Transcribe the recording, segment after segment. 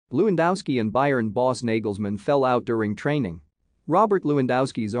Lewandowski and Bayern boss Nagelsmann fell out during training. Robert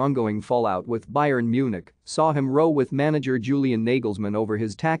Lewandowski's ongoing fallout with Bayern Munich saw him row with manager Julian Nagelsmann over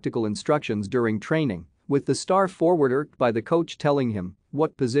his tactical instructions during training, with the star forward irked by the coach telling him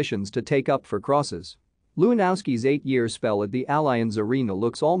what positions to take up for crosses. Lewandowski's 8-year spell at the Allianz Arena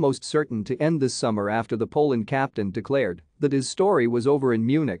looks almost certain to end this summer after the Poland captain declared that his story was over in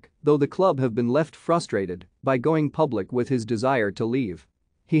Munich, though the club have been left frustrated by going public with his desire to leave.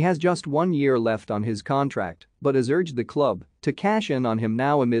 He has just 1 year left on his contract, but has urged the club to cash in on him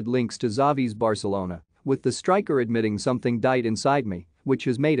now amid links to Xavi's Barcelona, with the striker admitting something died inside me, which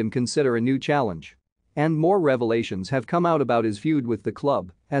has made him consider a new challenge. And more revelations have come out about his feud with the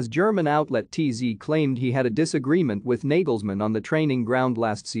club, as German outlet TZ claimed he had a disagreement with Nagelsmann on the training ground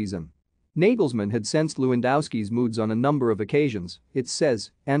last season. Nagelsmann had sensed Lewandowski's moods on a number of occasions, it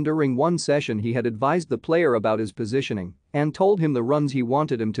says, and during one session he had advised the player about his positioning and told him the runs he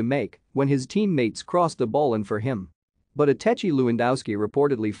wanted him to make when his teammates crossed the ball in for him. But a tetchy Lewandowski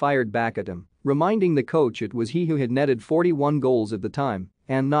reportedly fired back at him, reminding the coach it was he who had netted 41 goals at the time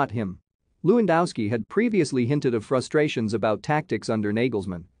and not him. Lewandowski had previously hinted of frustrations about tactics under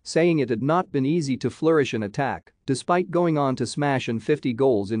Nagelsmann, saying it had not been easy to flourish in attack despite going on to smash in 50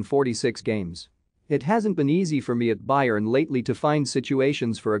 goals in 46 games. "It hasn't been easy for me at Bayern lately to find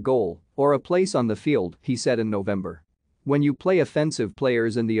situations for a goal or a place on the field," he said in November. "When you play offensive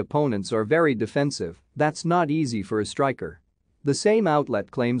players and the opponents are very defensive, that's not easy for a striker." The same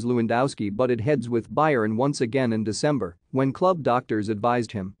outlet claims Lewandowski butted heads with Bayern once again in December when club doctors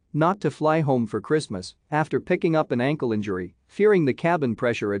advised him not to fly home for Christmas after picking up an ankle injury, fearing the cabin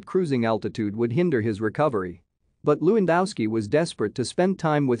pressure at cruising altitude would hinder his recovery. But Lewandowski was desperate to spend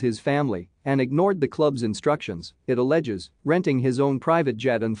time with his family and ignored the club's instructions, it alleges, renting his own private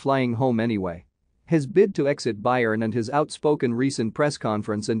jet and flying home anyway. His bid to exit Bayern and his outspoken recent press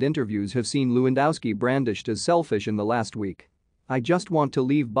conference and interviews have seen Lewandowski brandished as selfish in the last week. "I just want to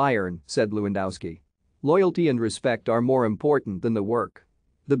leave Bayern," said Lewandowski. "Loyalty and respect are more important than the work.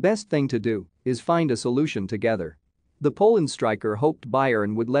 The best thing to do is find a solution together." The Poland striker hoped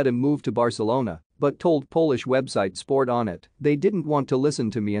Bayern would let him move to Barcelona, but told Polish website Sport on it they didn't want to listen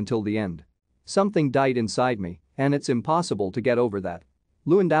to me until the end. "Something died inside me, and it's impossible to get over that."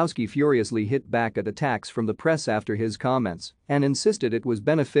 Lewandowski furiously hit back at attacks from the press after his comments and insisted it was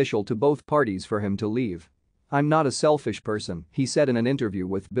beneficial to both parties for him to leave. "I'm not a selfish person," he said in an interview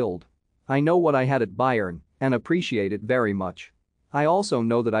with Bild. "I know what I had at Bayern and appreciate it very much. I also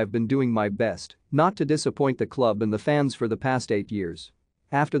know that I've been doing my best not to disappoint the club and the fans for the past 8 years.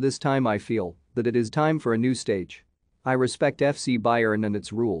 After this time I feel that it is time for a new stage. I respect FC Bayern and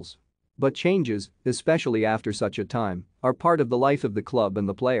its rules. But changes, especially after such a time, are part of the life of the club and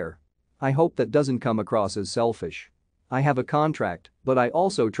the player. I hope that doesn't come across as selfish. I have a contract, but I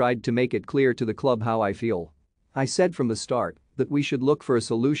also tried to make it clear to the club how I feel. I said from the start that we should look for a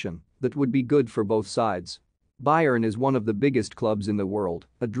solution that would be good for both sides. Bayern is one of the biggest clubs in the world,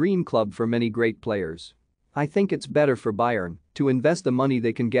 a dream club for many great players. I think it's better for Bayern to invest the money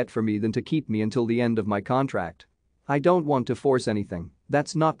they can get for me than to keep me until the end of my contract. I don't want to force anything,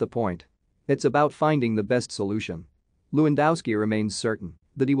 that's not the point. It's about finding the best solution." Lewandowski remains certain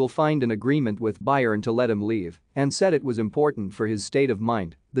that he will find an agreement with Bayern to let him leave and said it was important for his state of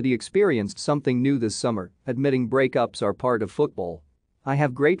mind that he experienced something new this summer, admitting breakups are part of football. "I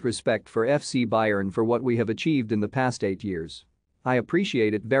have great respect for FC Bayern for what we have achieved in the past 8 years. I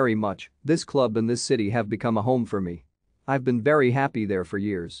appreciate it very much, this club and this city have become a home for me. I've been very happy there for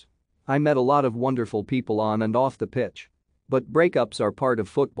years. I met a lot of wonderful people on and off the pitch. But breakups are part of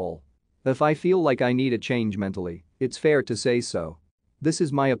football. If I feel like I need a change mentally, it's fair to say so. This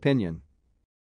is my opinion.